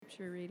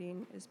scripture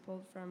reading is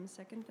pulled from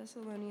 2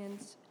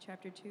 Thessalonians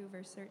chapter 2,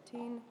 verse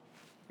 13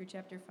 through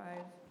chapter 3,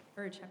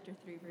 verse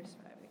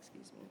 5,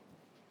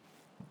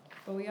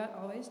 But we ought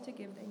always to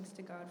give thanks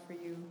to God for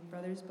you,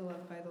 brothers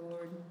beloved by the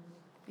Lord,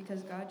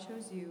 because God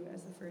chose you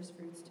as the first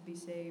fruits to be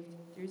saved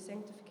through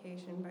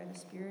sanctification by the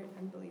Spirit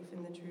and belief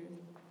in the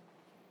truth.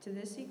 To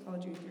this he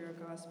called you through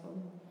our gospel,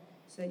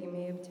 so that you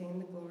may obtain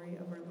the glory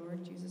of our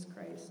Lord Jesus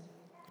Christ.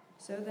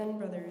 So then,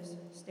 brothers,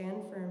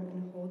 stand firm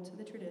and hold to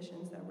the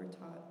traditions that were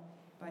taught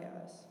by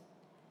us,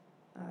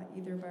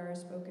 either by our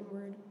spoken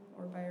word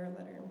or by our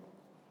letter.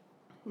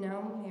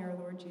 Now may our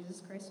Lord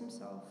Jesus Christ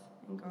himself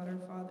and God our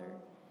Father,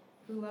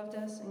 who loved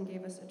us and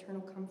gave us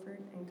eternal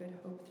comfort and good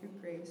hope through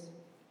grace,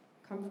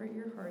 comfort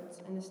your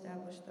hearts and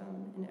establish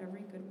them in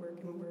every good work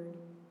and word.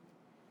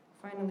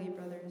 Finally,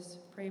 brothers,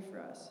 pray for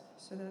us,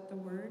 so that the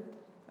word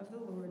of the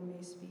Lord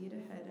may speed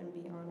ahead and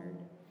be honored,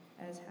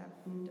 as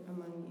happened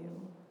among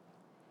you,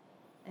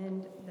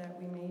 and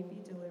that we may be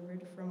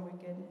delivered from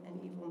wicked and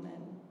evil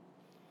men.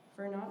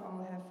 For not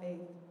all have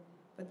faith,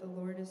 but the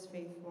Lord is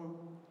faithful.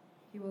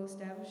 He will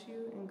establish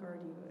you and guard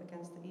you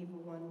against the evil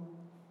one.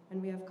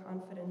 And we have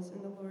confidence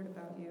in the Lord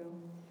about you,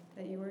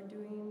 that you are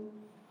doing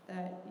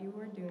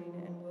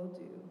and will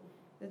do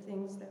the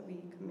things that we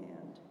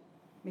command.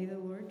 May the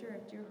Lord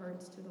direct your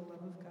hearts to the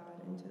love of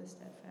God and to the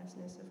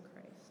steadfastness of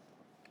Christ.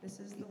 This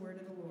is the word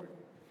of the Lord.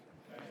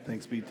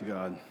 Thanks be to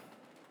God.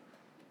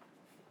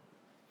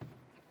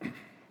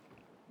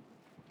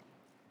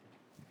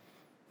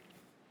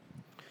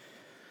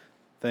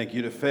 Thank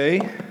you to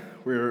Faye.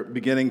 We're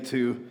beginning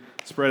to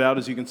spread out,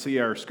 as you can see,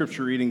 our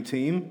scripture reading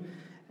team.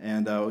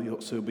 And you'll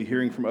also be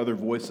hearing from other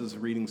voices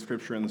reading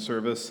scripture in the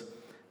service.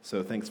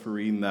 So thanks for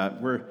reading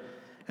that. We're,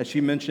 as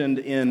she mentioned,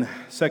 in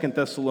 2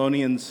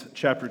 Thessalonians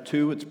chapter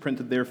 2. It's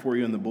printed there for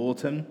you in the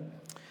bulletin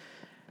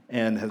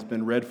and has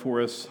been read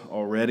for us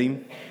already.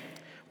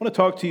 I want to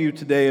talk to you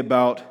today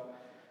about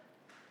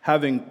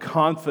having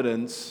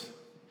confidence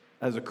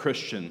as a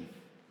Christian.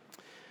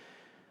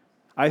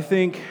 I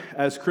think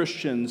as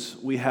Christians,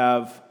 we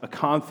have a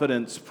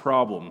confidence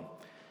problem.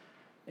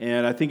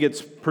 And I think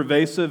it's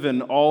pervasive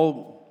in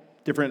all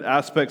different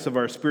aspects of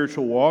our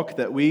spiritual walk,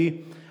 that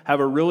we have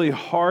a really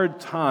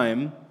hard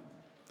time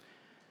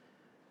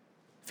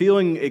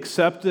feeling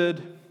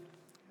accepted,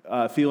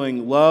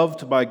 feeling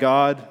loved by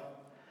God,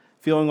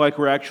 feeling like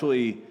we're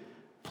actually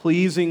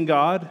pleasing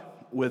God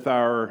with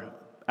our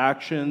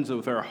actions,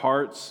 with our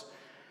hearts.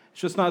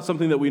 It's just not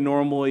something that we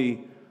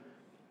normally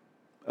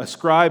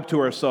ascribe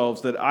to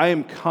ourselves, that I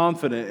am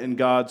confident in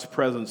God's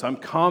presence. I'm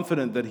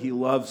confident that He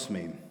loves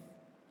me.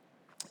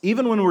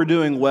 Even when we're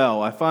doing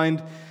well, I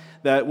find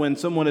that when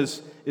someone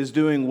is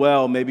doing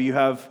well, maybe you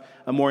have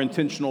a more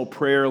intentional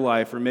prayer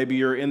life, or maybe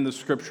you're in the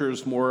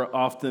scriptures more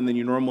often than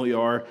you normally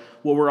are,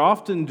 what we're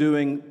often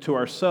doing to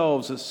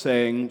ourselves is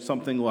saying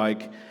something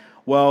like,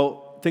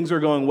 well, things are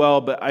going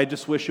well, but I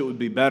just wish it would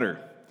be better.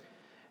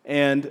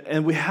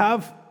 And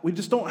we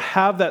just don't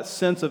have that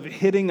sense of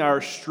hitting our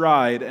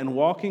stride and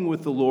walking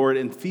with the Lord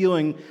and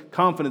feeling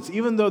confidence,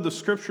 even though the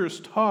scriptures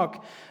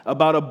talk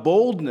about a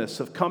boldness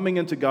of coming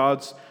into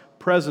God's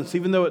presence,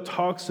 even though it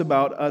talks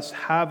about us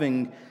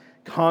having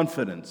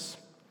confidence.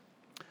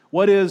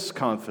 What is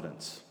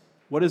confidence?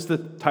 What is the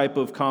type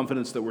of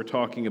confidence that we're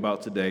talking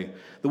about today?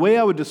 The way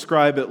I would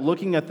describe it,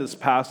 looking at this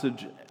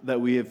passage that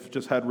we have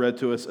just had read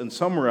to us and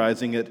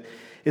summarizing it,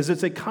 is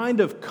it's a kind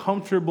of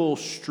comfortable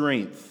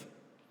strength.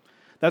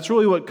 That's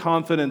really what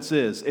confidence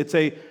is. It's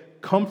a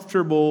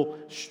comfortable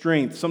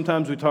strength.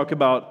 Sometimes we talk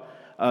about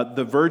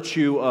the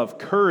virtue of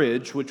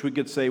courage, which we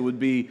could say would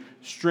be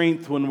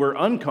strength when we're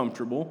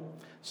uncomfortable.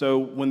 So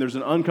when there's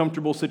an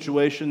uncomfortable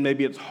situation,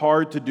 maybe it's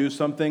hard to do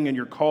something and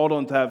you're called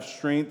on to have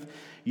strength,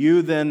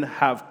 you then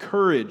have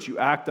courage. You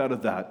act out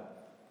of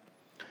that.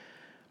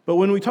 But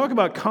when we talk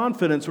about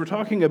confidence, we're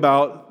talking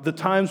about the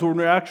times when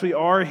we actually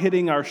are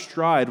hitting our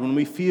stride, when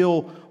we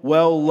feel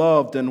well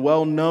loved and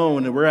well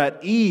known and we're at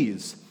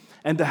ease,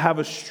 and to have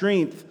a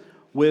strength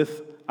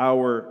with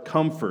our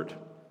comfort.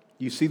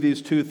 You see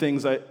these two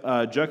things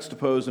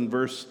juxtaposed in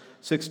verse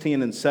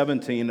 16 and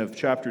 17 of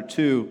chapter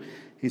 2.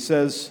 He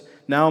says,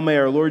 "Now may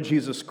our Lord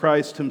Jesus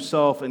Christ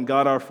himself and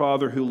God our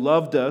Father, who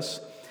loved us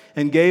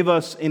and gave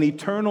us an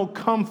eternal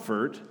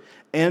comfort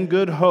and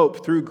good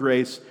hope through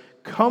grace,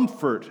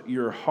 comfort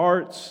your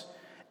hearts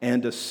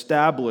and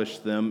establish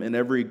them in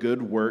every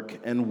good work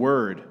and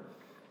word."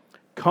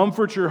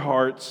 Comfort your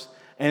hearts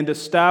and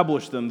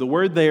establish them. The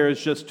word there is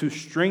just to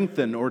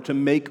strengthen or to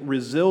make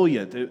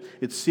resilient.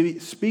 It's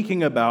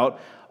speaking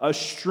about a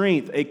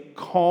strength, a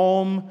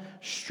calm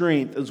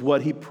strength is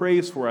what he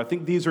prays for. I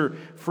think these are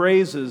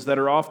phrases that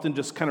are often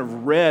just kind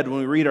of read when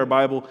we read our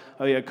Bible.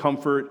 Oh yeah,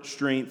 comfort,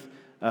 strength,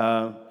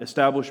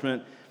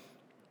 establishment.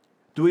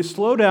 Do we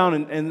slow down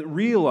and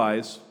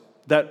realize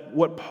that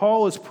what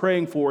Paul is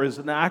praying for is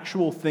an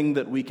actual thing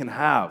that we can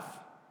have?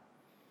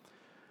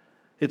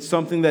 It's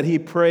something that he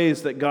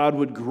prays that God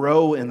would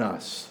grow in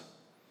us,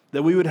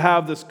 that we would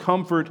have this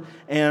comfort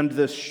and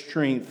this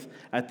strength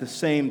at the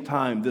same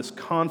time, this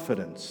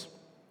confidence.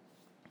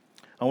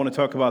 I want to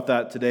talk about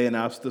that today and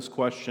ask this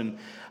question: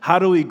 how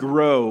do we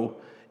grow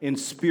in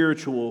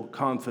spiritual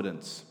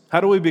confidence?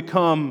 How do we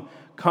become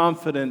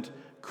confident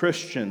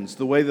Christians,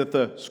 the way that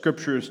the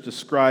Scriptures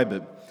describe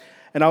it?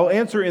 And I'll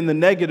answer in the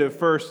negative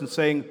first and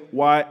saying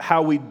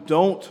how we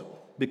don't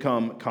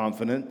become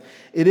confident.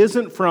 It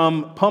isn't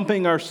from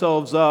pumping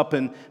ourselves up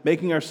and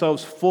making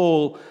ourselves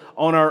full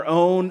on our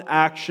own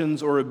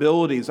actions or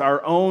abilities,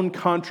 our own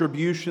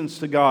contributions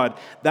to God.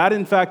 That,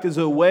 in fact, is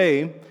a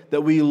way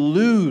that we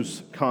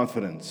lose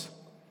confidence.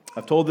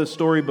 I've told this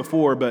story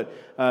before, but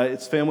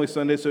it's Family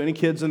Sunday, so any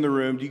kids in the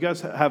room, do you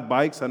guys have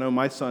bikes? I know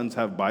my sons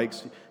have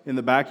bikes. In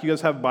the back, you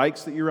guys have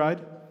bikes that you ride?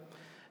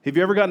 Have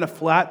you ever gotten a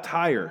flat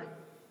tire?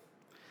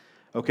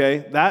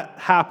 Okay, that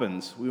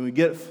happens when we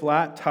get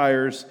flat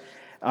tires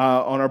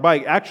on our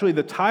bike. Actually,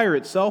 the tire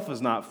itself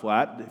is not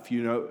flat. If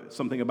you know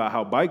something about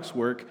how bikes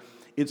work,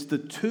 it's the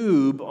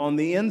tube on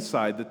the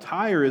inside. The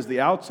tire is the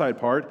outside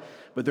part,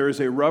 but there is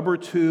a rubber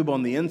tube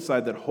on the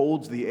inside that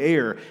holds the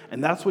air,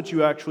 and that's what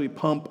you actually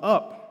pump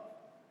up.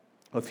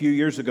 A few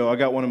years ago, I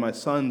got one of my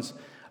sons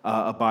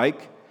a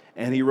bike,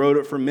 and he rode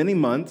it for many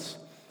months,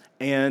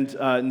 and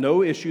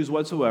no issues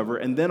whatsoever,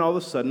 and then all of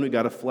a sudden we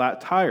got a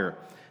flat tire.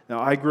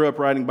 Now, I grew up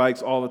riding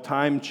bikes all the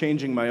time,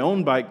 changing my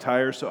own bike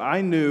tires, so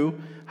I knew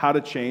how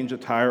to change a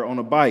tire on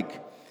a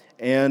bike.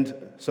 And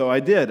so I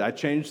did. I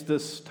changed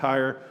this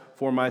tire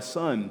for my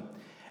son.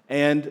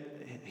 And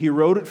he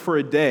rode it for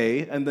a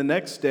day, and the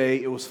next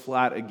day it was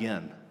flat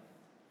again.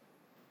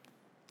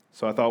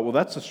 So I thought, well,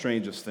 that's the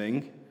strangest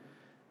thing.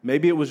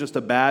 Maybe it was just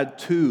a bad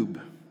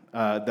tube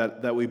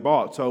that we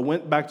bought. So I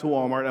went back to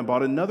Walmart and I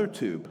bought another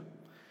tube.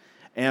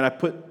 And I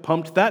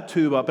pumped that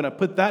tube up, and I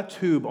put that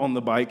tube on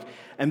the bike,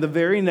 and the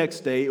very next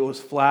day it was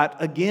flat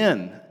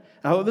again.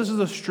 I thought, this is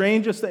the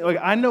strangest thing. Like,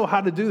 I know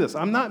how to do this.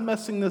 I'm not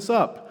messing this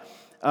up.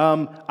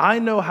 I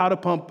know how to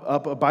pump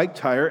up a bike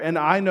tire, and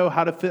I know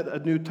how to fit a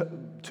new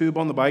tube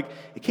on the bike.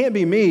 It can't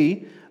be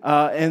me,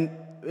 and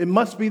it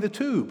must be the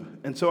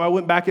tube. And so I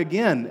went back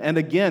again and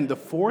again. The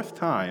fourth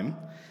time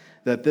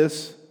that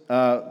this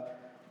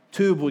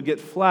tube would get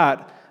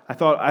flat, I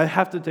thought, I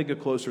have to take a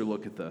closer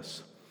look at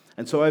this.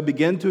 And so I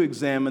began to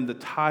examine the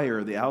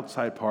tire, the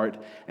outside part,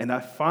 and I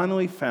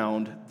finally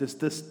found this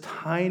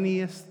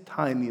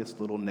tiniest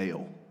little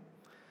nail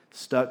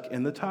stuck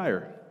in the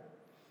tire,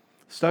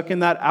 stuck in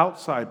that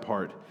outside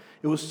part.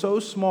 It was so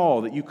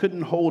small that you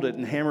couldn't hold it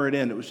and hammer it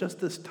in. It was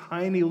just this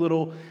tiny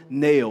little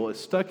nail.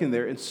 It's stuck in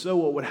there. And so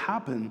what would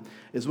happen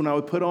is when I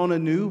would put on a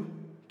new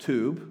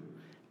tube,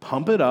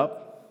 pump it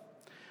up,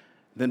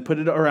 then put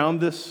it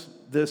around this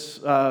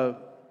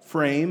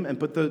frame and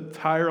put the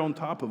tire on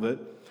top of it,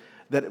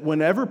 that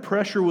whenever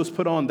pressure was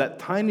put on, that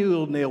tiny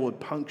little nail would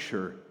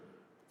puncture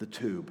the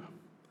tube.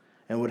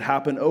 And would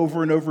happen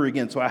over and over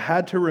again. So I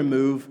had to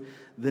remove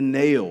the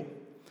nail.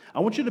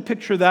 I want you to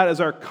picture that as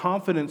our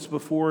confidence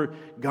before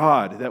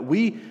God, that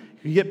we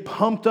get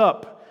pumped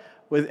up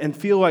with and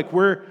feel like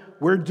we're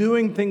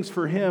doing things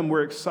for Him,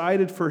 we're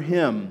excited for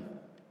Him.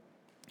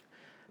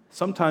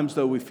 Sometimes,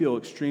 though, we feel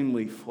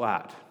extremely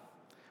flat.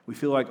 We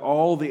feel like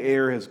all the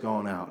air has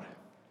gone out.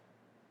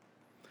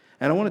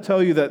 And I want to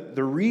tell you that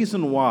the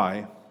reason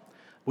why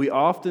we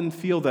often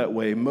feel that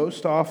way,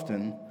 most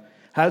often,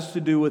 has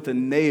to do with a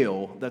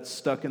nail that's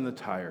stuck in the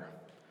tire.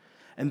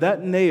 And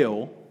that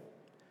nail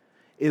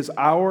is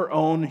our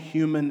own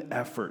human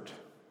effort,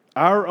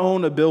 our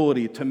own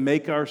ability to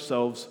make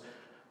ourselves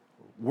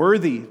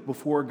worthy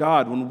before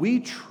God. When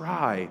we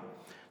try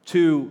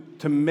to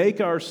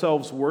make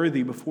ourselves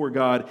worthy before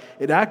God,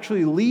 it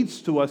actually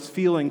leads to us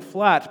feeling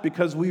flat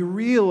because we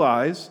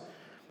realize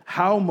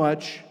how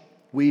much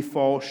we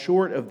fall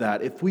short of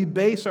that. If we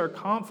base our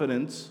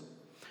confidence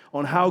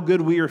on how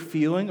good we are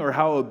feeling or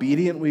how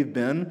obedient we've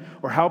been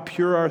or how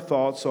pure our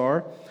thoughts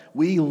are,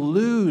 we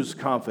lose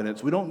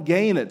confidence. We don't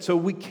gain it. So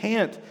we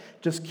can't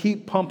just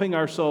keep pumping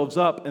ourselves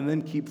up and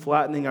then keep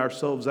flattening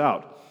ourselves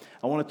out.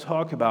 I want to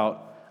talk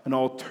about an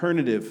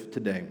alternative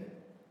today.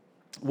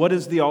 What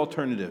is the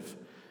alternative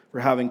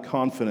for having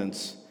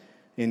confidence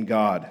in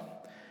God?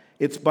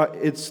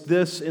 It's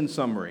this in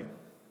summary.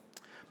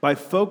 By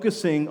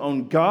focusing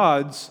on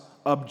God's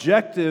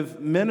objective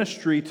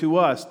ministry to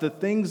us, the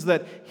things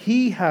that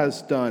He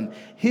has done,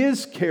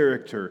 His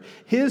character,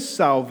 His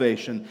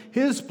salvation,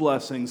 His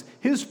blessings,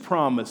 His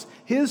promise,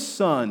 His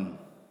Son,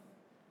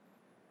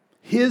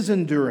 His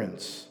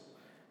endurance,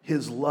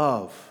 His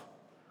love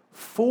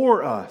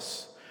for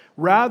us,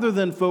 rather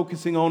than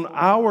focusing on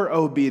our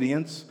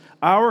obedience,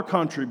 our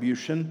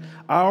contribution,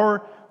 our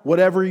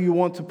whatever you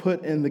want to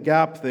put in the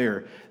gap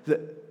there,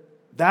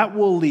 that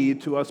will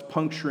lead to us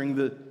puncturing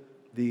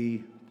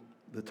the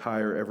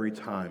tire every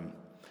time.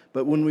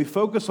 But when we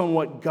focus on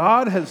what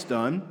God has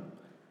done,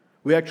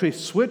 we actually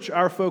switch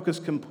our focus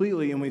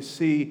completely and we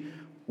see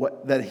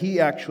that He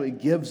actually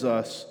gives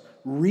us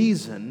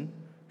reason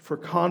for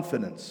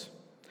confidence.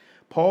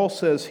 Paul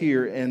says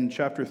here in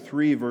chapter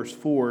 3, verse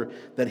 4,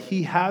 that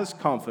he has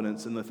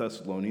confidence in the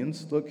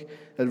Thessalonians. Look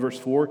at verse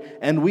 4.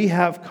 And we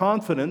have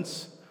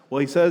confidence. Well,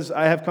 he says,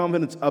 I have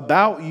confidence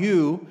about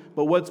you,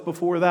 but what's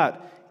before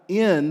that?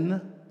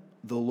 In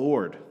the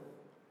Lord.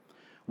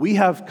 We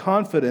have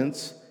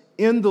confidence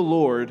in the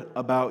Lord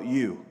about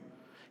you.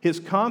 His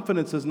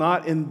confidence is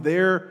not in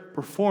their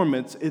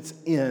performance, it's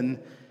in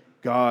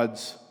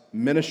God's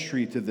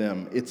ministry to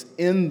them. It's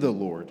in the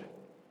Lord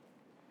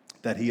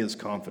that he is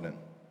confident.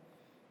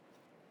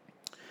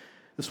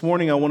 This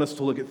morning, I want us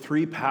to look at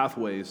 3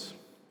 pathways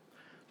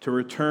to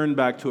return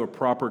back to a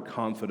proper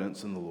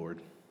confidence in the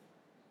Lord.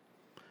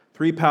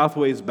 3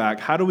 pathways back.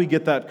 How do we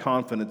get that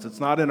confidence? It's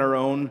not in our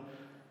own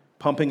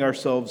pumping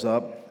ourselves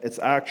up. It's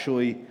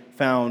actually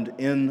found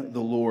in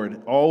the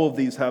Lord. All of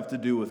these have to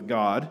do with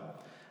God,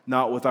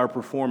 not with our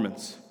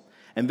performance.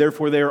 And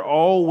therefore, they are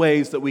all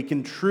ways that we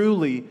can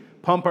truly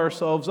pump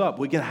ourselves up.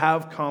 We can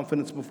have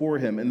confidence before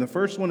him. And the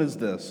first one is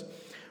this: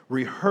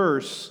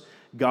 rehearse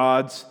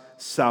God's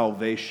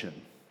salvation.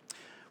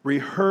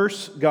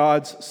 Rehearse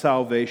God's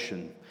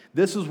salvation.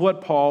 This is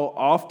what Paul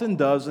often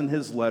does in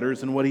his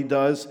letters and what he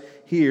does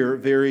here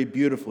very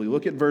beautifully.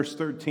 Look at verse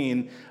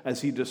 13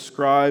 as he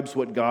describes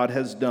what God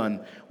has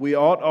done. We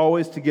ought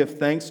always to give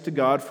thanks to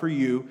God for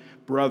you,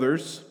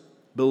 brothers,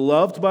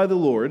 beloved by the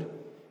Lord,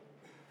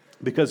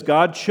 because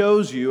God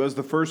chose you as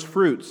the first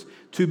fruits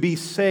to be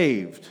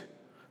saved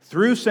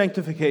through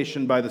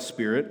sanctification by the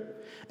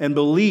Spirit and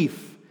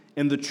belief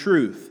in the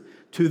truth.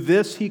 To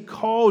this he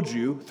called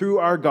you through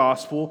our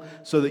gospel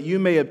so that you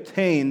may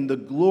obtain the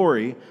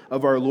glory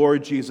of our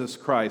Lord Jesus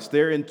Christ.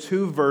 There in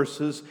 2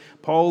 verses,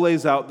 Paul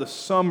lays out the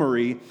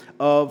summary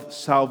of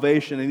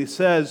salvation. And he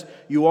says,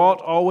 you ought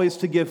always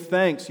to give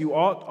thanks. You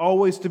ought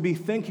always to be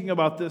thinking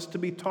about this, to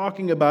be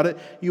talking about it.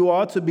 You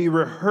ought to be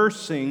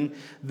rehearsing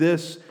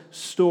this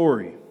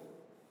story.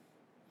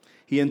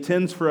 He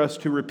intends for us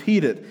to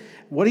repeat it.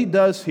 What he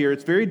does here,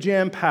 it's very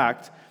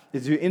jam-packed,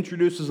 is he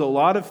introduces a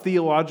lot of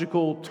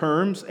theological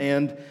terms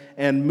and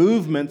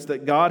movements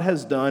that God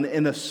has done.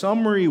 In a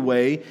summary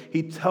way,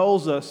 he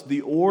tells us the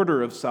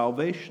order of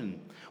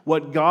salvation,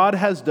 what God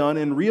has done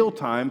in real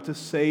time to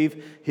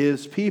save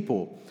his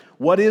people.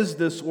 What is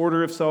this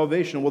order of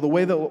salvation? Well, the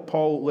way that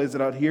Paul lays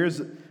it out here is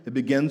it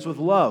begins with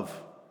love.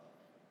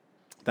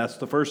 That's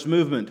the first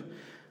movement.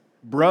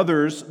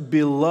 Brothers,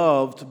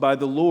 beloved by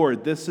the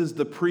Lord. This is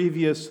the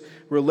previous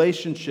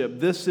relationship.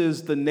 This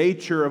is the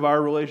nature of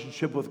our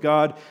relationship with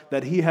God,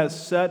 that he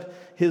has set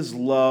his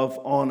love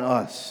on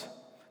us.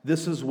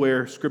 This is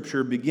where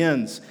Scripture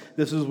begins.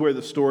 This is where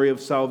the story of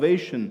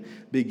salvation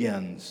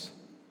begins.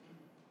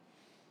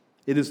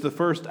 It is the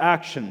first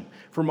action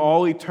from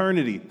all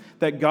eternity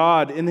that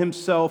God in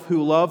himself,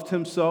 who loved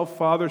himself,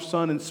 Father,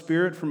 Son, and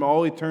Spirit from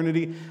all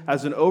eternity,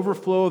 as an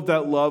overflow of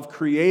that love,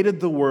 created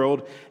the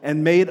world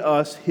and made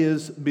us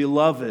his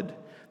beloved.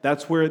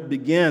 That's where it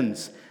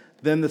begins.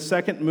 Then the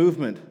second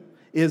movement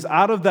is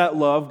out of that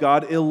love,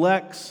 God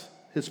elects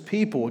his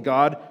people.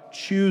 God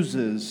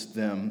chooses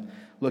them.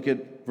 Look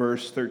at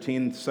verse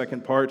 13, the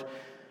second part.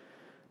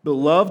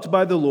 Beloved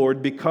by the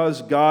Lord,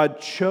 because God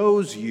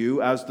chose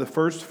you as the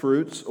first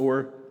fruits,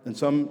 or in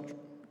some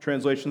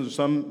translations or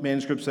some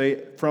manuscripts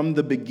say, from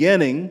the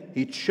beginning,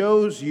 he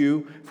chose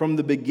you from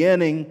the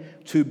beginning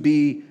to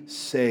be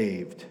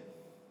saved.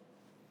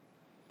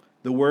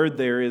 The word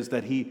there is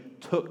that he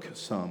took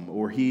some,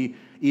 or he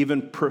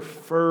even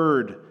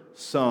preferred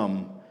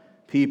some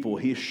people.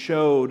 He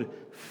showed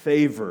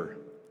favor.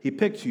 He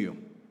picked you.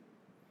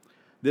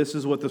 This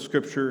is what the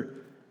Scripture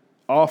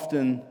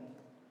often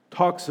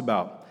talks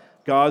about.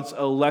 God's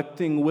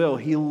electing will.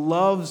 He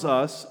loves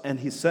us, and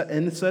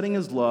in setting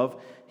his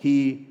love,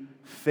 he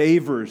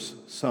favors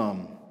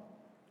some.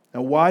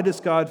 Now, why does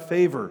God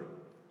favor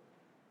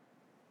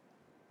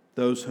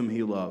those whom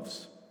he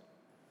loves?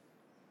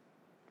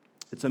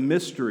 It's a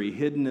mystery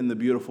hidden in the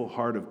beautiful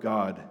heart of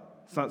God.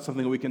 It's not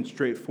something we can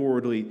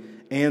straightforwardly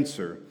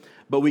answer.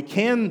 But we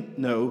can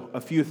know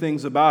a few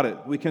things about it.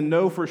 We can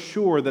know for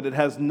sure that it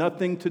has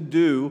nothing to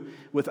do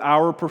with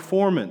our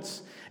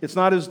performance. It's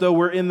not as though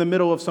we're in the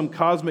middle of some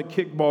cosmic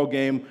kickball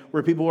game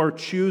where people are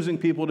choosing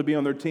people to be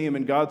on their team,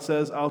 and God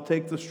says, I'll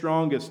take the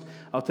strongest,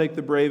 I'll take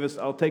the bravest,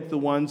 I'll take the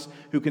ones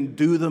who can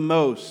do the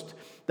most.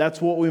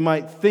 That's what we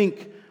might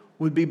think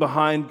would be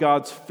behind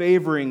God's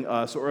favoring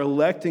us or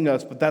electing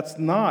us, but that's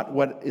not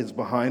what is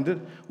behind it.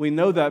 We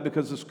know that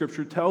because the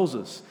Scripture tells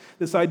us.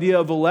 This idea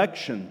of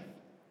election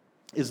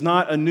is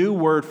not a new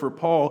word for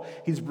Paul.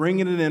 He's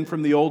bringing it in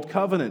from the Old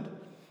Covenant.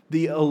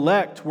 The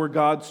elect were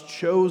God's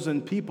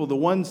chosen people, the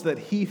ones that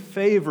he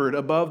favored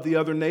above the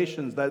other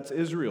nations. That's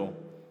Israel.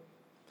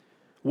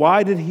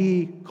 Why did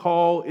he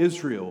call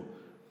Israel?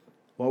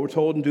 Well, we're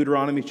told in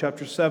Deuteronomy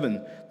chapter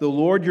 7, the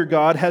Lord your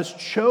God has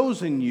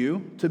chosen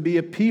you to be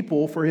a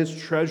people for his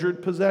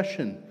treasured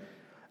possession.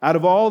 Out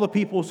of all the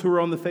peoples who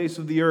are on the face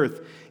of the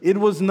earth, it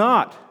was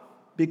not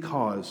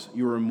because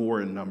you were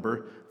more in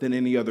number than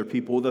any other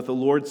people that the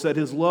Lord set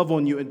his love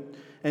on you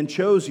and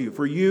chose you,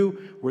 for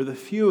you were the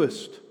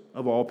fewest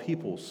of all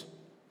peoples.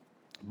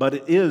 But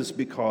it is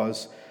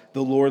because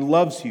the Lord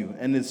loves you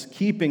and is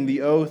keeping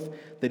the oath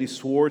that he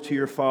swore to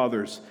your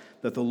fathers,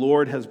 that the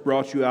Lord has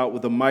brought you out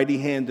with a mighty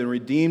hand and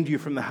redeemed you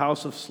from the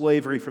house of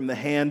slavery, from the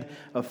hand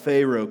of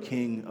Pharaoh,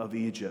 king of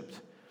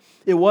Egypt.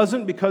 It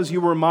wasn't because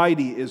you were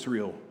mighty,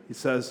 Israel, he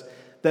says,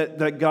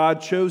 that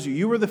God chose you.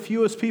 You were the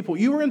fewest people.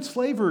 You were in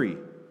slavery.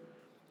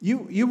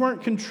 You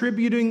weren't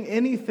contributing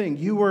anything.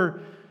 You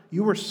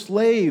were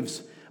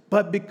slaves.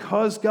 But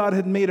because God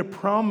had made a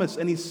promise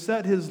and He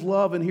set His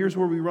love, and here's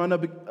where we run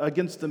up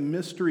against the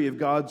mystery of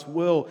God's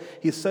will.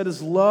 He set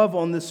His love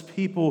on this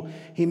people.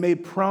 He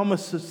made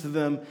promises to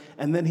them,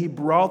 and then He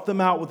brought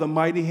them out with a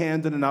mighty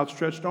hand and an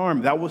outstretched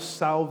arm. That was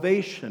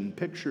salvation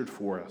pictured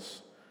for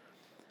us.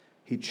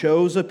 He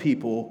chose a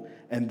people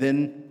and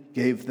then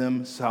gave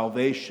them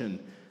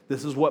salvation.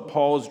 This is what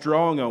Paul is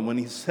drawing on when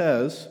he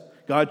says,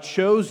 God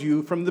chose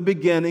you from the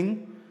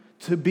beginning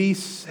to be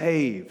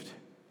saved.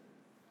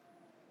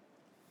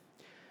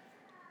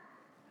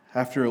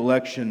 After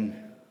election,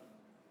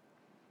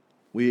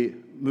 we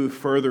move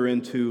further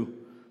into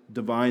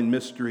divine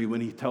mystery when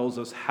he tells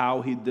us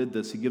how he did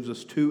this. He gives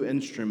us two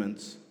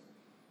instruments.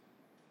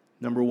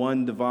 Number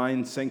one,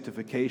 divine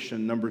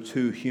sanctification. Number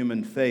two,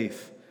 human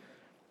faith.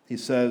 He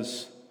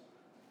says,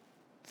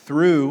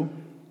 so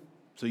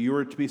you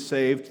are to be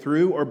saved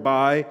through or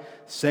by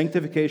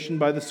sanctification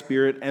by the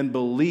Spirit and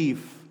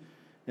belief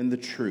in the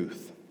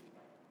truth.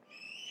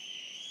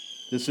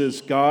 This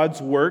is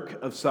God's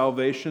work of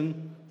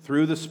salvation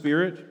through the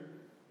Spirit,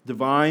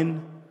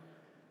 divine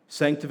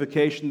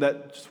sanctification.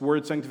 That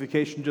word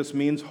sanctification just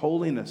means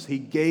holiness. He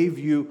gave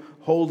you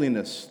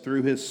holiness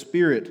through His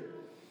Spirit.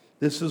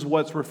 This is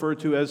what's referred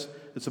to as,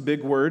 it's a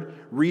big word,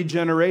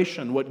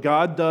 regeneration. What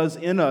God does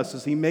in us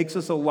is He makes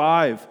us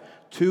alive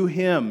to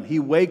Him. He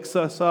wakes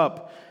us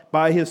up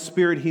by His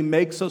Spirit. He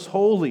makes us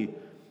holy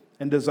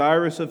and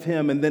desirous of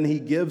Him, and then He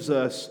gives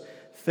us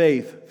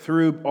faith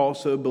through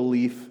also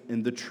belief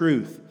in the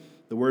truth.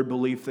 The word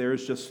belief there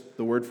is just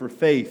the word for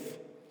faith.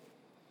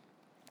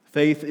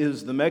 Faith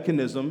is the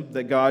mechanism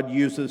that God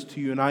uses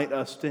to unite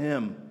us to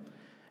Him.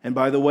 And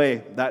by the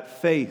way,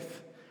 that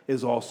faith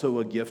is also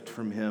a gift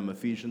from Him.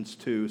 Ephesians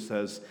 2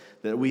 says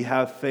that we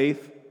have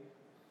faith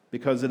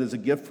because it is a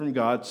gift from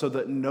God so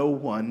that no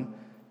one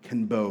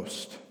can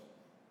boast.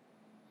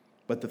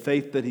 But the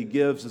faith that He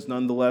gives is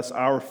nonetheless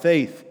our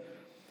faith.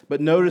 But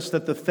notice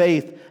that the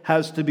faith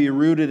has to be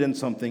rooted in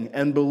something,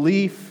 and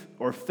belief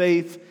or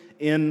faith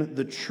in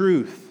the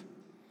truth.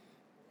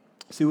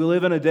 See, we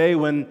live in a day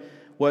when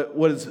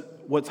what's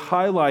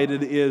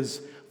highlighted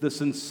is the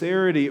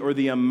sincerity or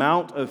the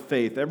amount of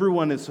faith.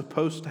 Everyone is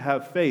supposed to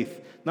have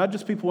faith, not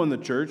just people in the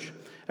church.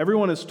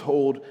 Everyone is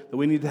told that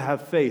we need to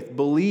have faith.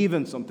 Believe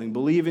in something.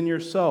 Believe in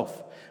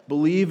yourself.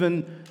 Believe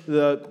in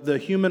the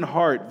human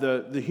heart,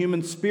 the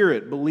human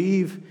spirit.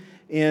 Believe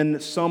in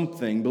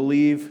something.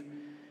 Believe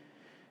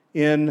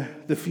in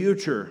the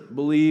future.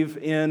 Believe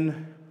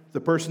in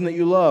the person that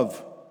you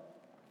love.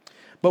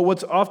 But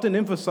what's often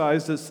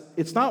emphasized is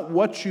it's not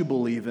what you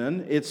believe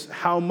in, it's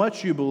how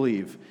much you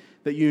believe.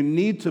 That you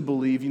need to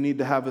believe, you need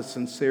to have a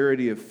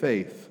sincerity of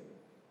faith.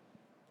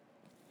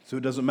 So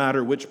it doesn't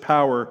matter which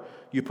power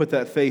you put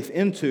that faith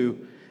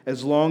into,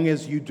 as long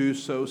as you do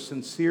so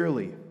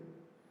sincerely.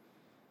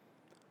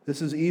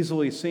 This is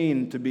easily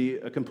seen to be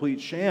a complete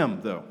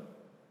sham, though.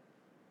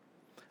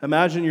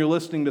 Imagine you're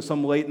listening to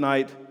some late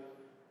night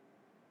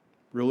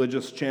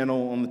religious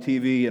channel on the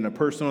TV, and a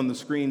person on the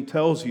screen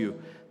tells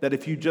you that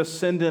if you just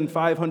send in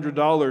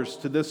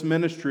 $500 to this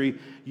ministry,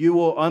 you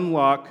will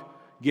unlock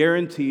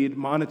guaranteed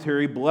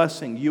monetary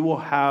blessing. You will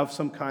have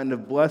some kind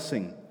of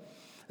blessing.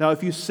 Now,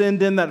 if you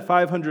send in that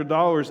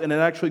 $500 and it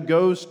actually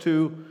goes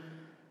to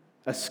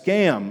a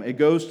scam, it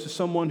goes to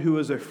someone who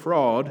is a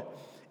fraud,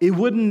 it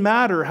wouldn't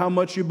matter how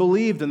much you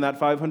believed in that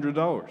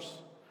 $500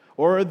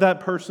 or that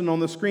person on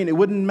the screen. It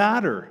wouldn't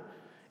matter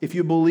if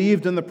you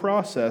believed in the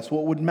process.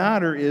 What would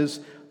matter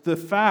is the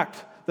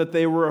fact that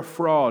they were a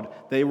fraud,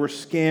 they were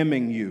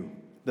scamming you,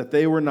 that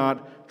they were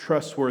not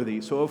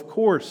trustworthy. So of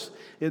course,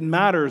 it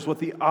matters what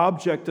the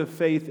object of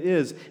faith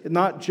is,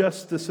 not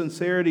just the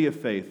sincerity of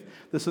faith.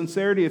 The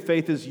sincerity of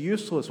faith is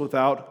useless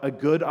without a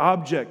good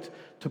object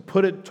to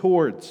put it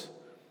towards.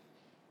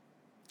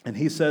 And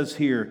he says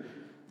here,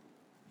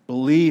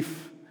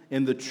 belief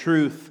in the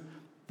truth.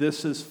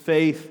 This is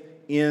faith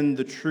in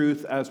the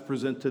truth as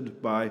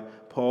presented by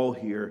Paul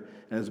here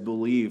and as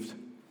believed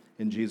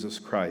in Jesus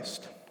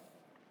Christ.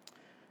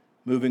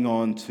 Moving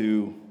on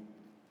to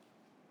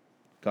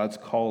God's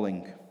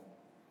calling.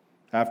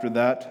 After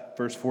that,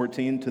 verse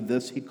 14, to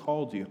this He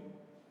called you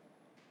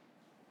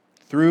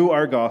through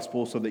our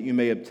gospel so that you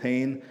may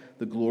obtain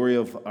the glory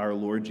of our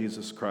Lord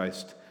Jesus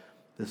Christ.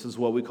 This is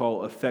what we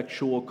call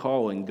effectual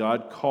calling.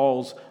 God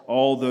calls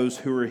all those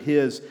who are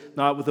His,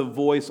 not with a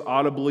voice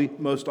audibly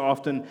most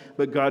often,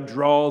 but God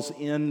draws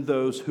in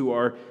those who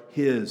are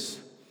His.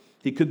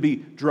 He could be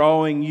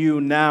drawing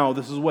you now.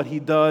 This is what He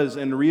does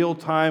in real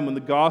time when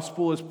the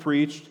gospel is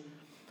preached.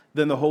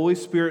 Then the Holy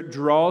Spirit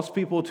draws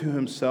people to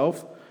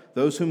Himself,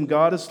 those whom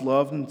God has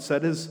loved and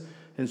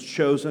has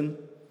chosen.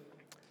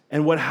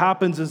 And what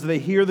happens is they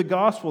hear the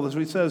gospel, as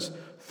He says,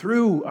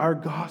 through our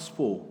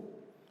gospel.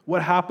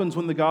 What happens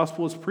when the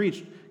gospel is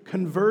preached?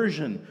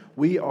 Conversion.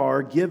 We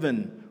are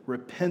given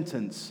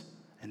repentance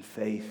and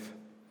faith.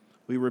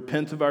 We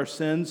repent of our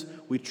sins.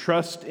 We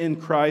trust in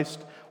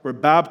Christ. We're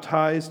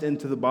baptized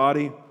into the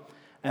body.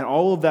 And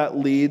all of that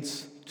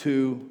leads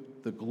to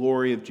the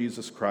glory of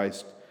Jesus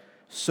Christ,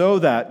 so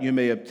that you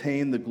may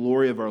obtain the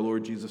glory of our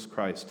Lord Jesus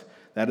Christ.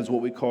 That is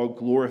what we call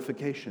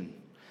glorification.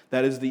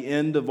 That is the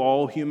end of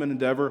all human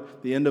endeavor.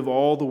 The end of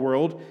all the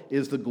world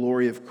is the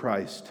glory of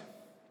Christ.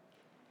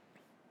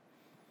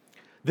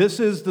 This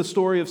is the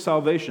story of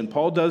salvation.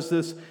 Paul does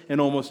this in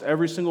almost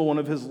every single one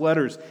of his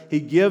letters. He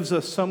gives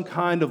us some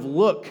kind of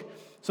look,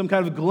 some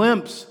kind of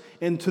glimpse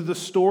into the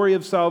story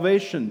of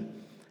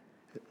salvation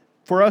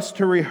for us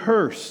to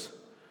rehearse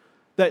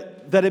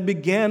that it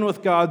began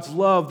with God's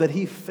love, that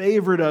He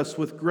favored us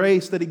with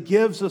grace, that He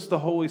gives us the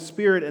Holy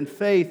Spirit and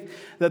faith,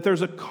 that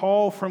there's a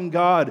call from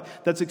God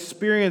that's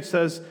experienced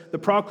as the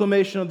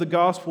proclamation of the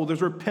gospel.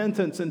 There's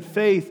repentance and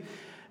faith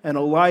and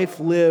a life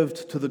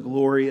lived to the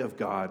glory of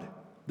God.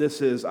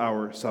 This is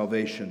our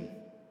salvation.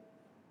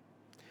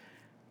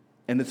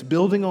 And it's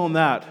building on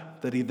that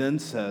he then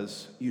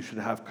says you should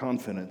have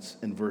confidence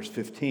in verse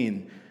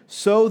 15.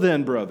 So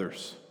then,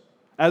 brothers,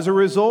 as a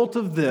result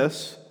of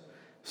this,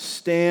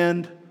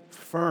 stand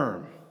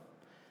firm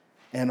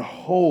and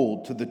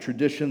hold to the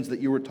traditions that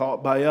you were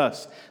taught by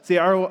us. See,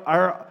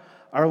 our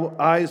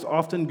eyes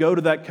often go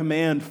to that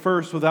command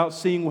first without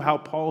seeing how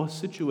Paul has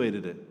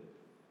situated it.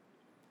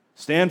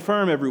 Stand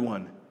firm,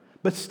 everyone.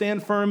 But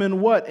stand firm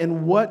in what?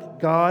 In what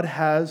God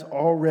has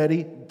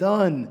already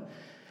done.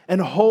 And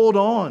hold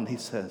on, he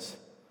says.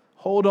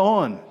 Hold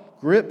on.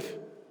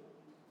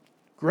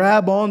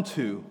 Grab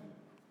onto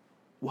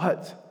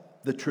what?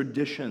 The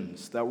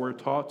traditions that were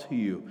taught to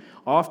you.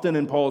 Often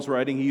in Paul's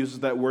writing, he uses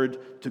that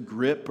word to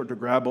grip or to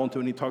grab onto,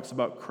 and he talks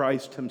about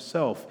Christ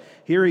himself.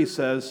 Here he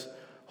says,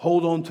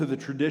 hold on to the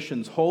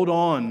traditions. Hold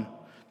on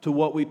to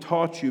what we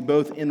taught you,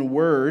 both in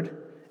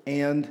word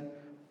and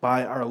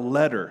by our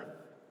letter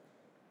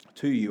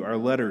to you, our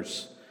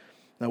letters.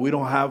 Now, we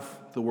don't have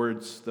the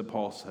words that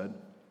Paul said.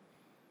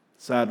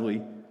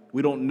 Sadly,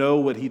 we don't know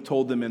what he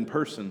told them in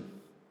person.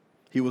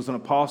 He was an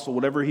apostle.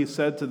 Whatever he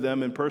said to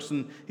them in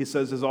person, he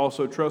says, is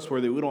also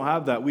trustworthy. We don't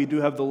have that. We do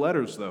have the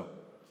letters, though.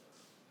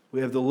 We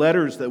have the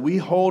letters that we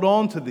hold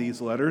on to these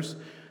letters.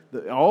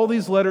 All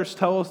these letters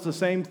tell us the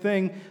same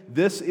thing.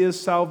 This is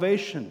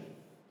salvation.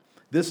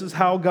 This is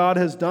how God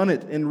has done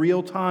it in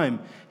real time.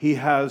 He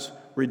has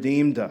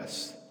redeemed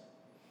us.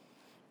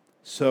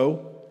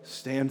 So,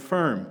 stand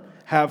firm.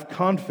 Have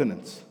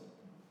confidence.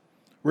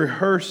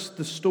 Rehearse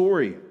the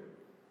story.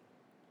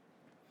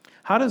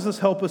 How does this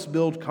help us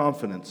build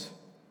confidence?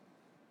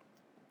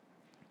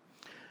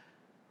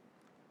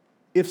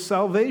 If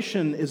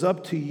salvation is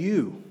up to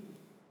you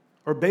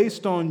or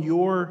based on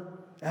your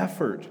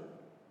effort,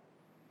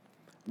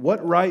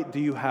 what right do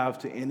you have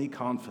to any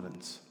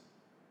confidence?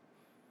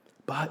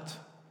 But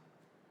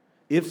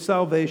if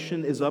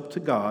salvation is up to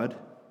God,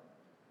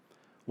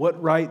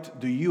 what right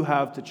do you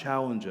have to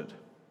challenge it?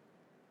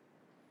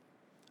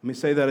 Let me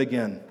say that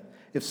again.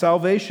 If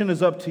salvation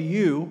is up to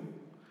you,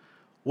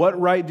 what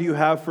right do you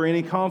have for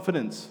any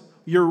confidence?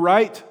 Your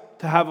right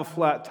to have a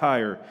flat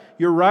tire.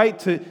 Your right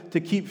to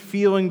keep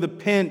feeling the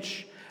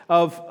pinch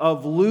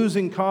of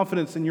losing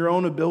confidence in your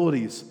own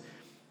abilities.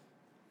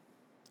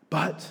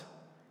 But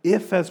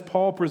if, as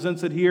Paul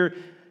presents it here,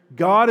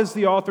 God is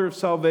the author of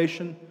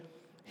salvation,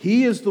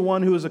 He is the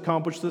one who has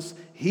accomplished this,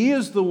 He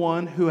is the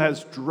one who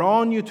has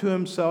drawn you to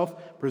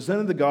Himself,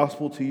 presented the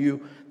gospel to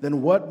you,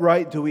 then what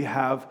right do we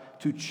have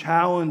to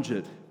challenge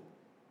it?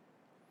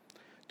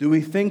 Do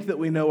we think that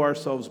we know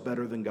ourselves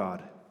better than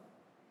God?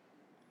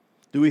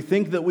 Do we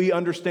think that we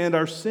understand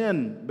our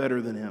sin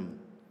better than Him?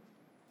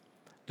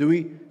 Do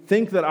we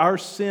think that our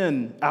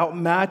sin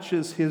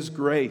outmatches His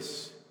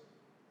grace?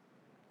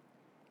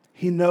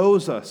 He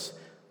knows us,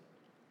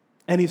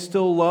 and He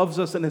still loves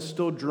us and has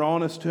still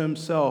drawn us to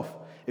Himself.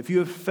 If you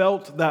have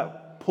felt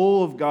that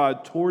pull of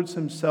God towards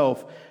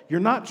Himself, you're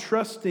not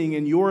trusting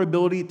in your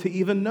ability to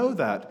even know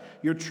that.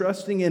 You're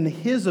trusting in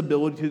His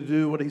ability to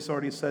do what He's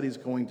already said He's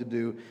going to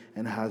do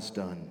and has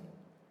done.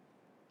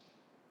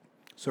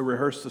 So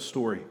rehearse the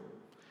story.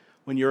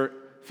 When you're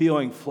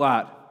feeling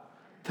flat,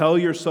 tell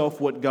yourself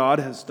what God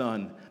has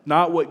done,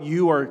 not what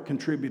you are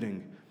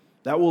contributing.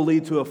 That will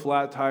lead to a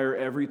flat tire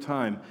every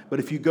time. But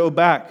if you go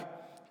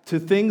back to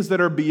things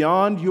that are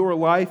beyond your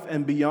life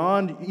and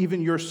beyond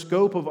even your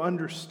scope of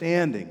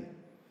understanding,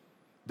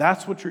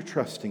 that's what you're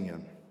trusting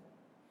in.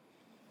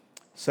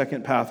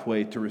 Second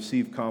pathway to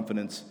receive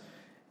confidence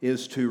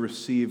is to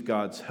receive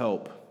God's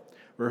help.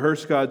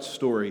 Rehearse God's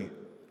story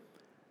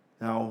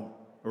now,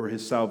 or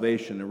His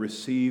salvation, and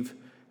receive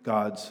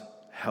God's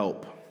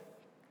help.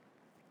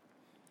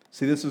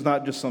 See, this is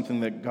not just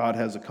something that God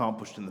has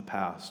accomplished in the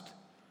past.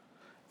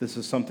 This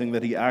is something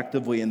that He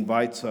actively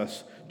invites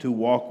us to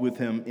walk with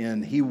Him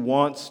in. He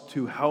wants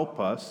to help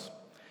us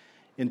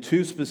in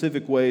two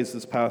specific ways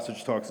this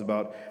passage talks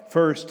about.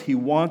 First, He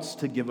wants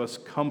to give us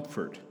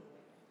comfort.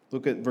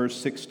 Look at verse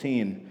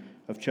 16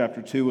 of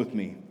chapter 2 with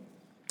me.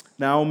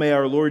 Now may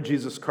our Lord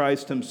Jesus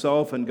Christ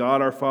Himself and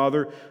God our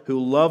Father, who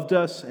loved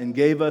us and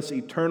gave us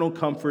eternal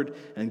comfort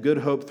and good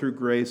hope through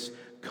grace,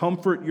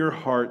 comfort your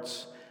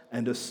hearts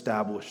and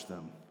establish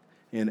them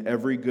in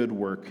every good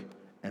work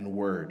and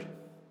word.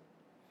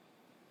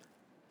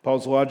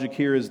 Paul's logic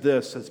here is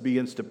this as he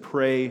begins to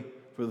pray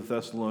for the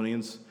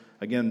Thessalonians.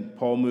 Again,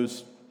 Paul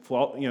moves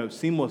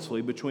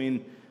seamlessly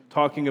between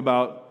talking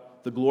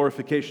about the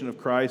glorification of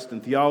Christ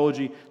and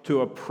theology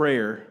to a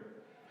prayer.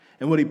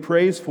 And what he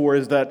prays for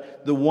is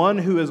that the one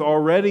who has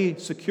already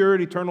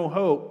secured eternal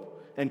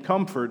hope and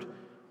comfort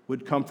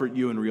would comfort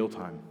you in real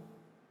time.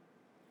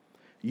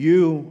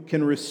 You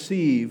can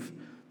receive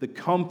the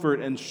comfort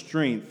and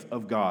strength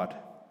of God.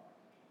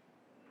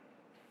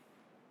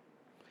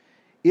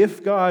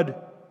 If God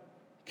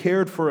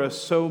cared for us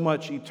so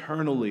much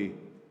eternally,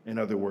 in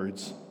other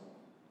words,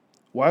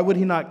 why would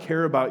he not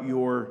care about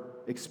your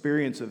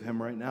experience of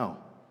him right now?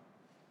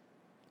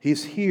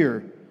 He's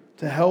here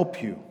to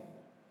help you.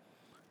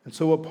 And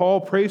so what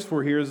Paul prays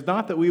for here is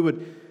not that we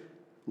would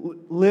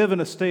live in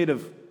a state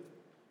of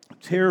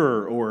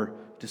terror or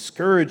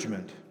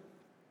discouragement,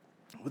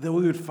 but that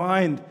we would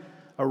find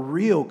a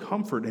real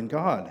comfort in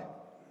God.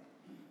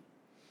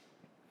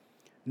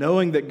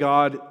 Knowing that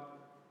God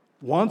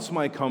wants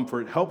my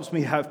comfort helps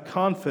me have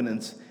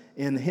confidence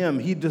in him.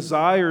 He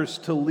desires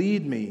to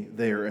lead me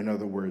there, in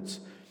other words.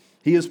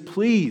 He is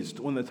pleased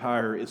when the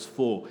tire is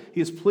full.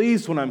 He is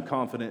pleased when I'm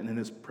confident in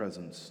his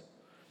presence.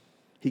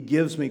 He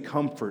gives me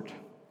comfort,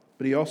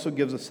 but he also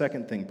gives a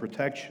second thing,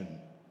 protection.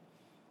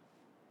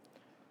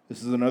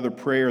 This is another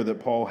prayer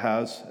that Paul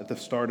has at the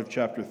start of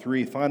chapter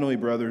 3. Finally,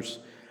 brothers,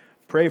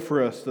 pray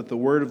for us that the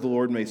word of the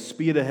Lord may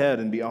speed ahead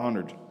and be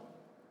honored,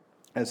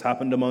 as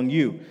happened among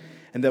you,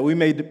 and that we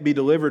may be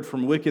delivered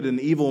from wicked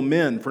and evil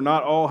men, for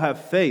not all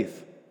have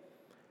faith,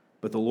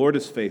 but the Lord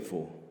is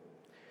faithful.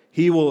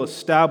 He will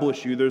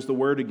establish you, there's the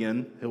word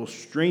again, he will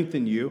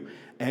strengthen you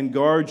and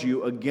guard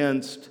you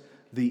against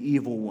the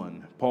evil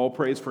one. Paul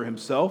prays for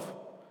himself.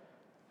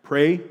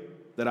 Pray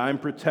that I'm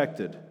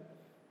protected.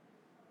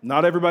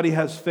 Not everybody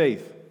has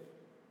faith.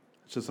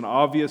 It's just an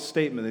obvious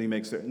statement that he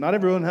makes there. Not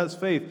everyone has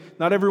faith.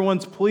 Not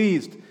everyone's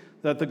pleased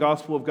that the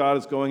gospel of God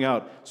is going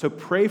out. So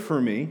pray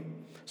for me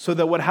so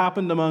that what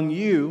happened among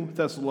you,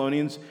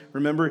 Thessalonians,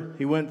 remember,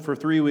 he went for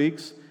 3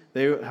 weeks.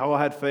 They all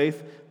had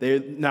faith. They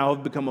now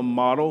have become a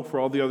model for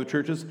all the other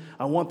churches.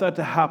 I want that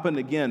to happen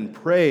again.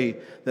 Pray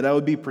that I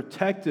would be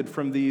protected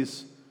from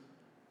these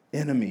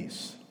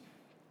enemies.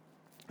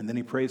 And then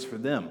he prays for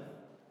them,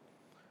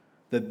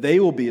 that they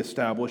will be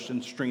established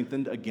and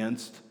strengthened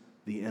against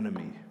the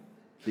enemy,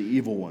 the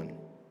evil one.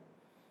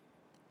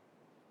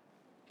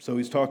 So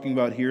he's talking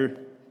about here,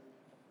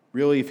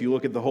 really, if you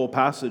look at the whole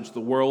passage, the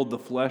world, the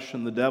flesh,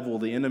 and the devil,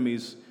 the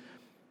enemies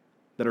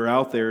that are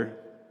out there,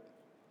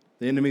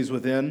 the enemies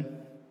within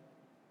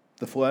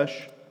the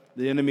flesh,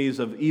 the enemies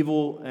of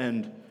evil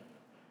and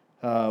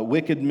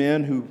wicked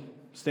men who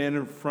stand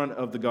in front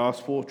of the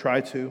gospel, try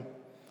to,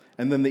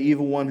 and then the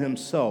evil one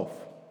himself.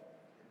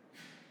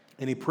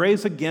 And he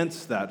prays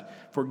against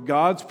that for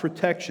God's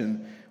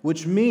protection,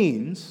 which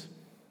means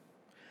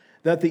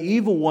that the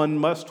evil one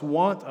must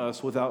want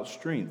us without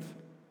strength.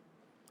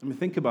 Let me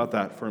think about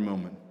that for a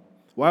moment.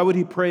 Why would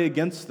he pray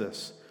against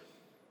this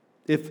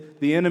if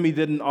the enemy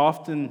didn't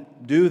often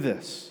do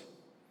this?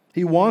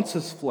 He wants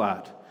us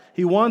flat.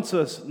 He wants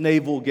us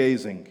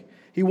navel-gazing.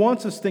 He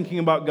wants us thinking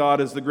about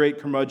God as the great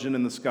curmudgeon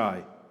in the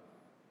sky.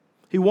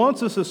 He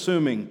wants us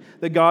assuming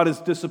that God is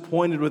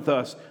disappointed with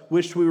us,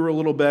 wished we were a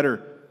little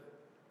better.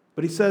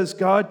 But he says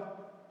God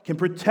can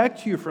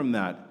protect you from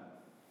that.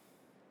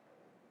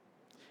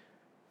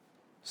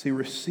 See,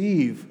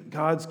 receive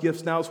God's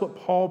gifts now. It's what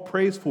Paul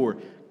prays for.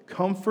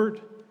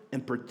 Comfort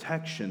and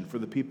protection for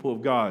the people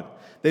of God.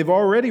 They've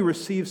already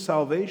received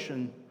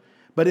salvation,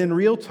 but in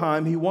real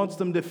time, he wants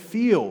them to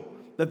feel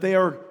that they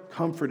are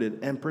comforted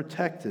and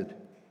protected.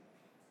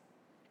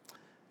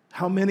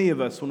 How many of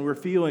us, when we're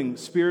feeling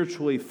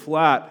spiritually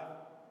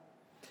flat,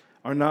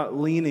 are not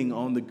leaning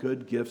on the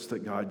good gifts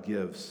that God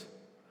gives?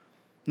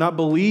 Not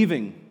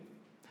believing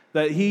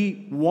that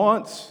he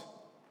wants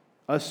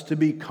us to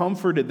be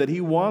comforted, that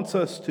he wants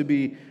us to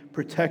be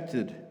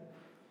protected.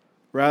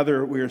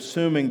 Rather, we're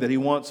assuming that he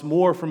wants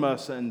more from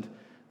us and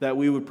that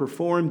we would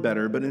perform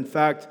better. But in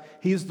fact,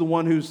 he's the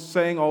one who's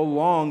saying all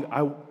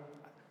along,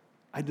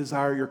 I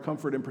desire your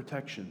comfort and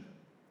protection.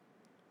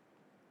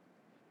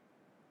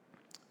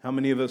 How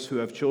many of us who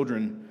have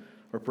children,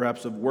 or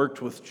perhaps have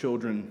worked with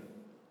children,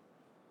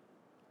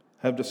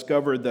 have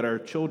discovered that our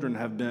children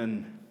have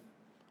been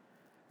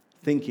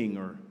thinking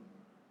or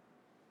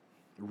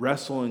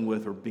wrestling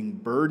with or being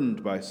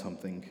burdened by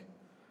something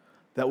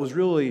that was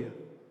really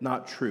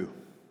not true,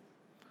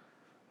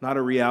 not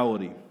a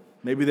reality.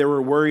 Maybe they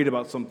were worried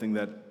about something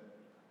that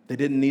they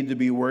didn't need to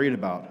be worried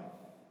about.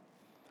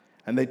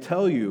 And they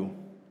tell you,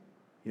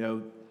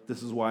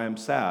 this is why I'm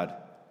sad.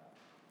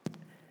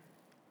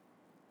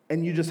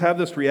 And you just have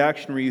this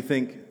reaction where you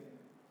think,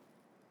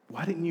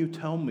 why didn't you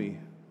tell me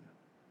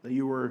that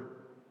you were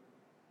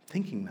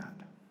thinking that?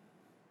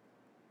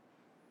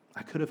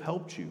 I could have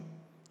helped you.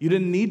 You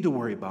didn't need to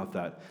worry about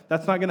that.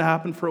 That's not going to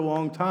happen for a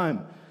long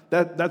time.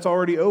 That's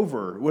already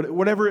over,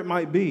 whatever it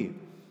might be.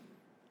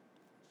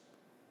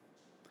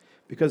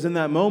 Because in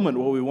that moment,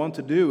 what we want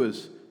to do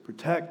is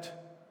protect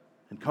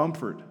and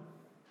comfort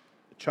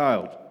a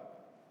child.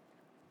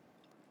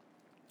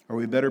 Are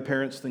we better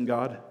parents than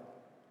God?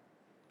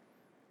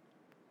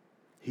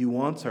 He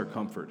wants our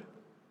comfort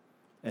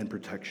and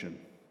protection.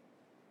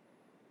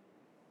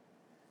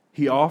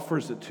 He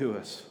offers it to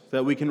us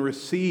that we can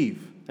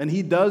receive. And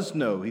He does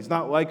know. He's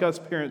not like us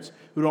parents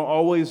who don't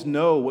always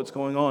know what's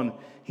going on.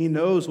 He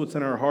knows what's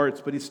in our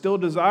hearts, but He still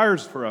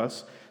desires for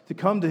us to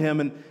come to Him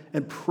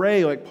and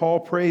pray like Paul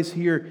prays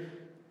here,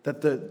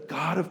 that the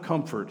God of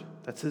comfort,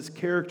 that's His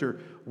character,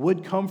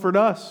 would comfort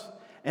us.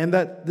 And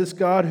that this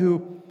God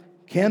who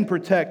can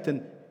protect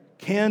and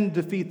can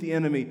defeat the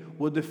enemy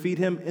will defeat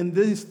him in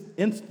these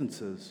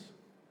instances.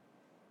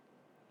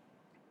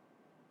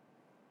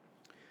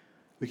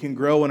 We can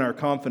grow in our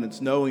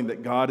confidence knowing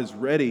that God is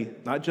ready,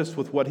 not just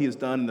with what He has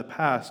done in the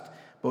past,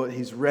 but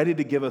He's ready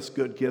to give us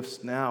good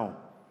gifts now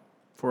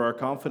for our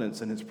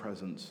confidence in His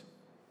presence.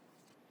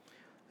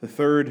 The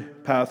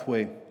third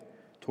pathway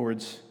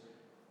towards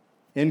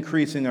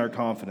increasing our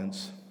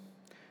confidence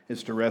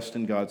is to rest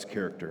in God's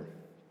character.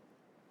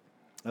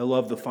 I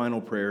love the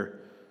final prayer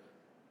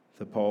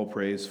that Paul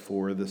prays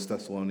for the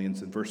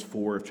Thessalonians in verse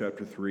 4 of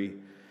chapter 3.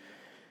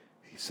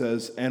 He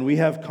says, "And we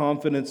have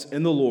confidence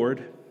in the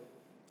Lord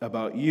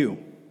about you,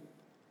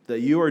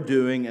 that you are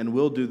doing and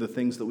will do the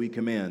things that we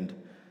command.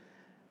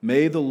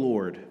 May the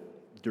Lord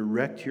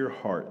direct your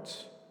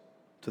hearts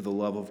to the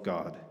love of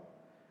God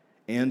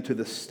and to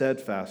the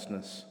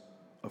steadfastness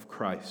of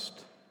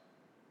Christ."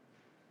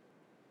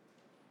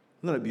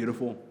 Isn't that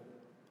beautiful?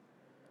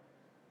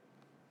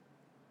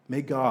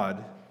 May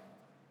God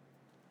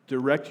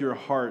direct your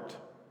heart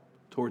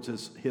towards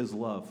His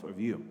love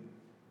of you.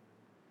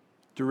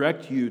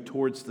 Direct you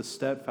towards the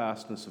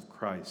steadfastness of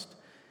Christ.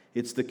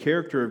 It's the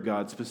character of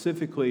God,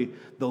 specifically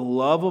the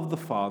love of the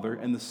Father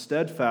and the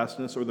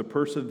steadfastness or the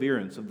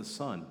perseverance of the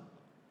Son.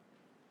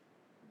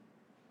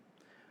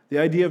 The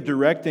idea of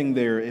directing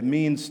there, it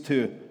means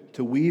to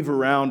weave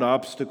around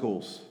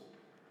obstacles.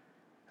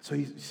 So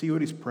you see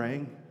what he's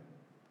praying?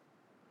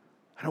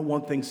 I don't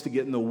want things to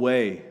get in the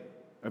way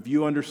of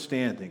you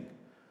understanding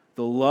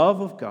the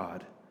love of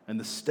God and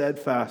the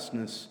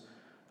steadfastness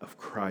of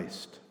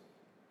Christ.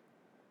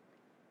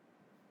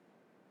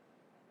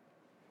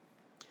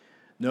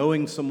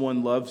 Knowing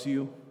someone loves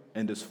you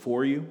and is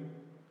for you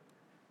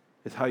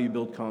is how you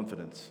build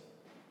confidence.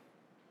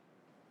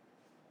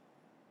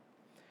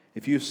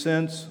 If you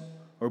sense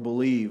or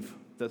believe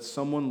that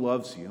someone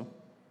loves you,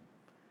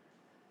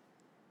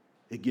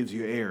 it gives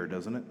you air,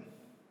 doesn't it?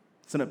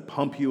 Doesn't it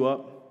pump you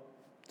up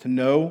to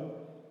know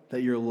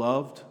that you're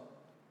loved,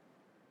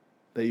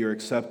 that you're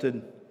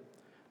accepted?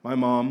 My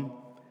mom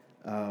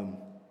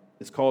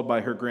is called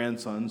by her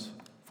grandsons,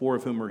 4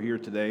 of whom are here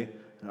today,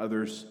 and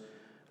others,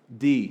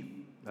 Dee.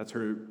 That's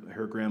her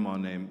grandma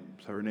name.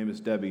 So her name is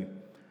Debbie.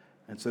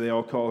 And so they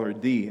all call her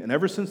Dee. And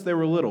ever since they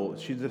were little,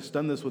 she's just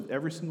done this with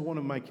every single one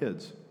of my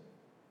kids.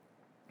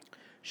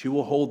 She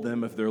will hold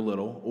them if they're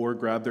little, or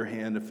grab their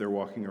hand if they're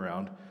walking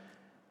around,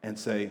 and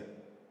say,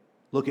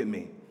 "Look at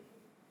me.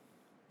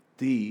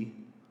 Dee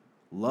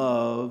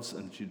loves,"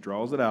 and she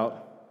draws it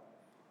out.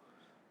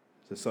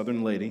 It's a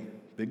southern lady,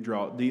 big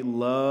draw. Dee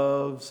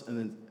loves, and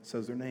then it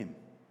says their name.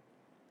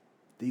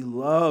 Dee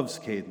loves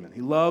Cademan.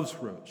 He loves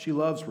Rhodes. She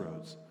loves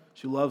Rhodes.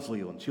 She loves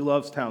Leland. She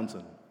loves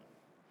Townsend.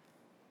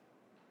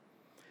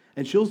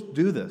 And she'll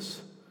do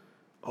this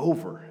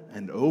over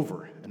and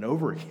over and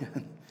over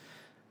again,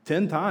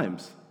 10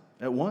 times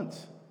at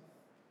once.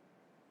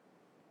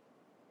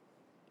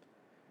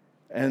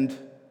 And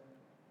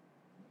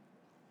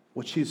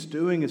what she's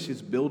doing is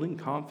she's building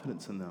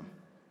confidence in them.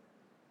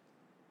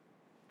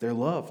 They're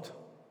loved.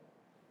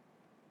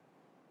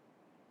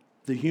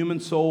 The human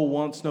soul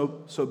wants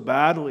so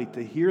badly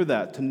to hear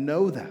that, to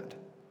know that.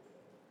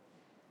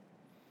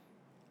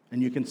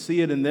 And you can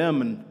see it in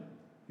them, and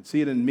you can see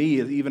it in me,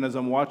 even as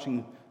I'm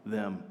watching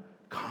them.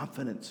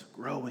 Confidence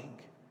growing.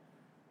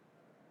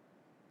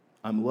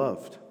 I'm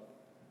loved.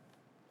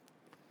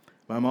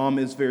 My mom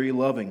is very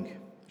loving.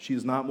 She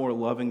is not more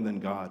loving than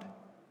God.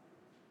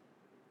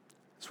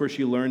 It's where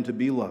she learned to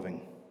be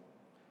loving.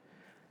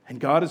 And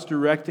God is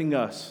directing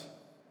us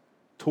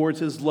towards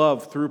His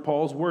love through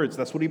Paul's words.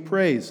 That's what he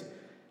prays.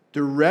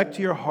 Direct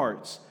your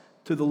hearts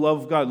to the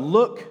love of God.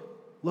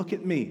 Look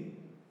at me.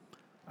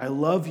 I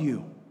love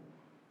you.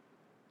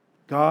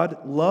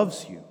 God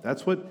loves you.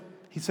 That's what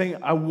he's saying.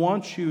 I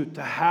want you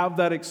to have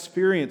that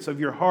experience of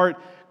your heart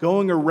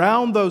going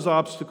around those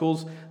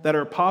obstacles that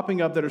are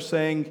popping up that are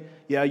saying,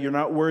 yeah, you're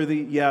not worthy.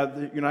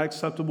 Yeah, you're not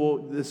acceptable.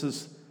 This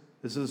is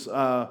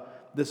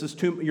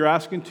too, you're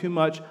asking too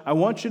much. I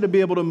want you to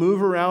be able to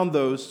move around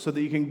those so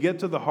that you can get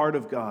to the heart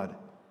of God.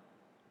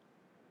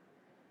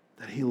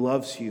 That He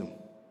loves you.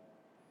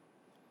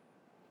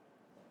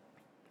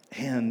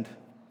 And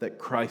that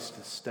Christ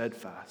is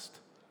steadfast.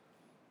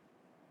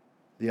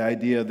 The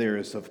idea there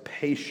is of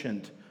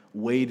patient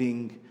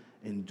waiting,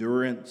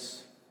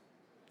 endurance,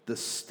 the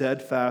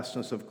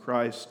steadfastness of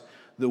Christ,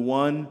 the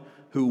one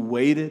who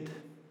waited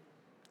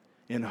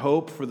in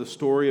hope for the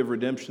story of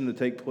redemption to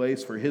take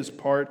place for His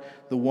part,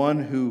 the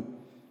one who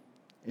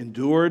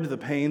endured the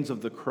pains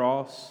of the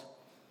cross,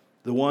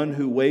 the one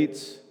who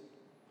waits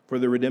for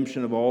the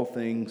redemption of all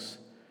things,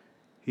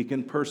 He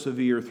can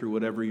persevere through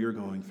whatever you're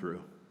going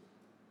through.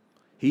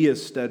 He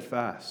is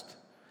steadfast.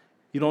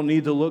 You don't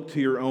need to look to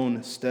your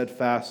own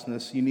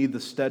steadfastness. You need the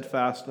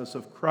steadfastness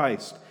of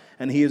Christ.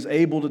 And He is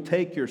able to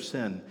take your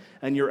sin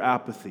and your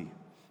apathy,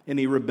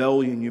 any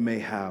rebellion you may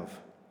have.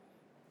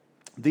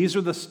 These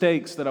are the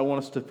stakes that I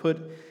want us to put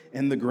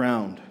in the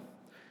ground.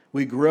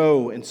 We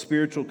grow in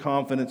spiritual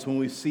confidence when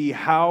we see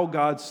how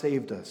God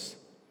saved us,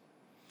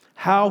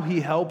 how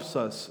He helps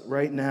us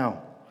right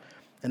now,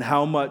 and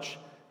how much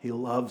He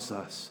loves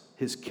us,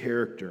 His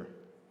character.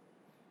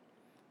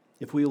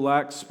 If we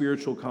lack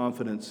spiritual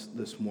confidence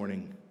this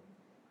morning,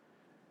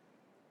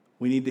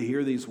 we need to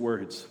hear these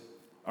words.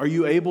 Are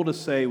you able to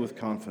say with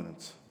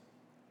confidence,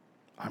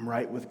 I'm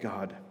right with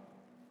God?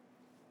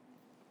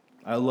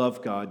 I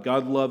love God.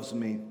 God loves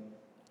me.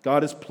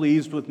 God is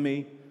pleased with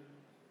me.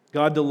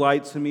 God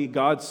delights in me.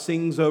 God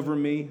sings over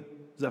me.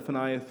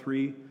 Zephaniah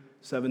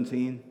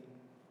 3:17.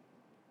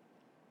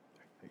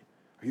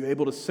 Are you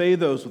able to say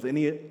those with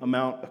any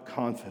amount of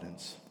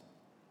confidence?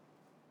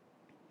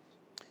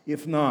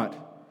 If not,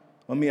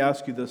 let me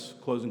ask you this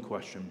closing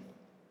question.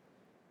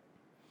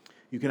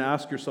 You can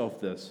ask yourself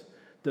this: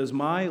 does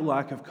my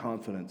lack of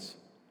confidence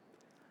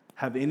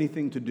have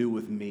anything to do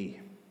with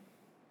me?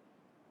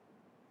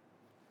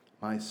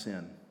 My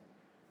sin,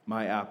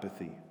 my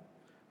apathy,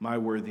 my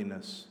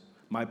worthiness,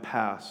 my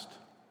past?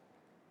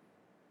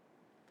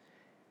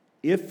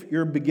 If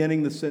you're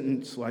beginning the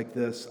sentence like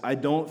this, I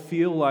don't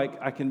feel like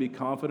I can be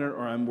confident or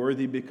I'm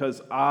worthy because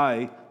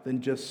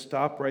then just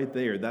stop right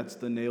there. That's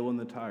the nail in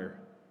the tire.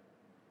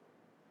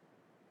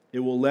 It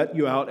will let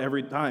you out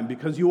every time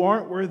because you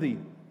aren't worthy.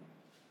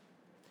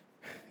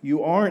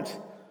 You aren't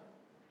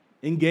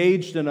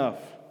engaged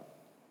enough.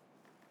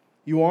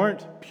 You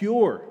aren't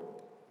pure.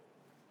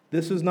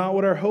 This is not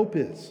what our hope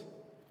is.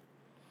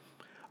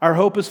 Our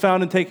hope is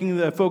found in taking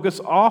the focus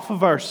off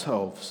of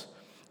ourselves.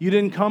 You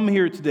didn't come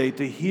here today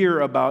to hear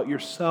about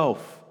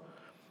yourself.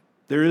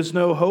 There is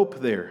no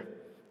hope there.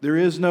 There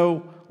is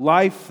no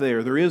life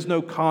there. There is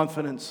no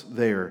confidence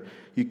there.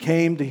 You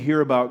came to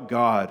hear about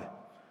God.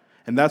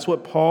 And that's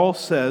what Paul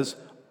says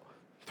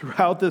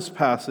throughout this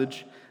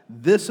passage.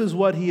 This is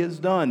what He has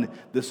done.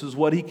 This is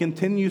what He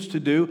continues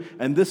to do.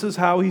 And this is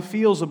how He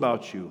feels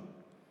about you.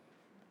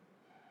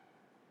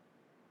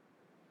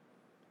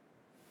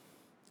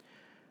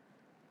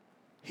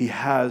 He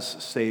has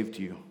saved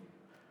you.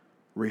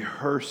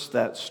 Rehearse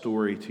that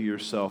story to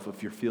yourself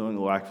if you're feeling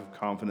a lack of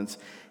confidence.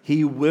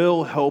 He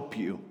will help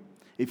you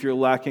if you're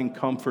lacking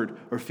comfort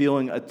or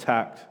feeling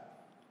attacked.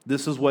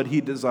 This is what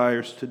He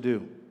desires to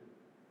do.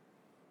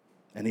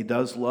 And He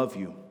does love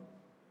you.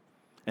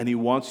 And He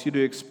wants you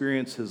to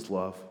experience His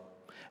love.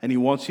 And He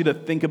wants you to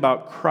think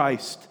about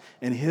Christ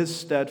and His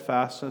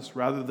steadfastness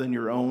rather than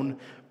your own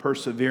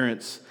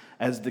perseverance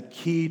as the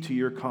key to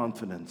your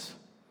confidence.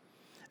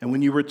 And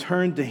when you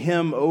return to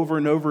Him over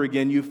and over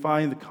again, you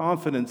find the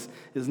confidence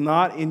is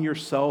not in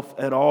yourself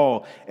at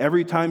all.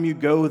 Every time you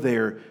go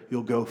there,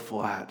 you'll go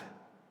flat.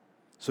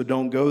 So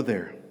don't go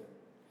there.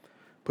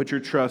 Put your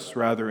trust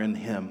rather in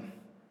Him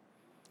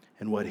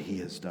and what He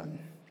has done.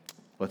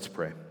 Let's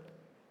pray.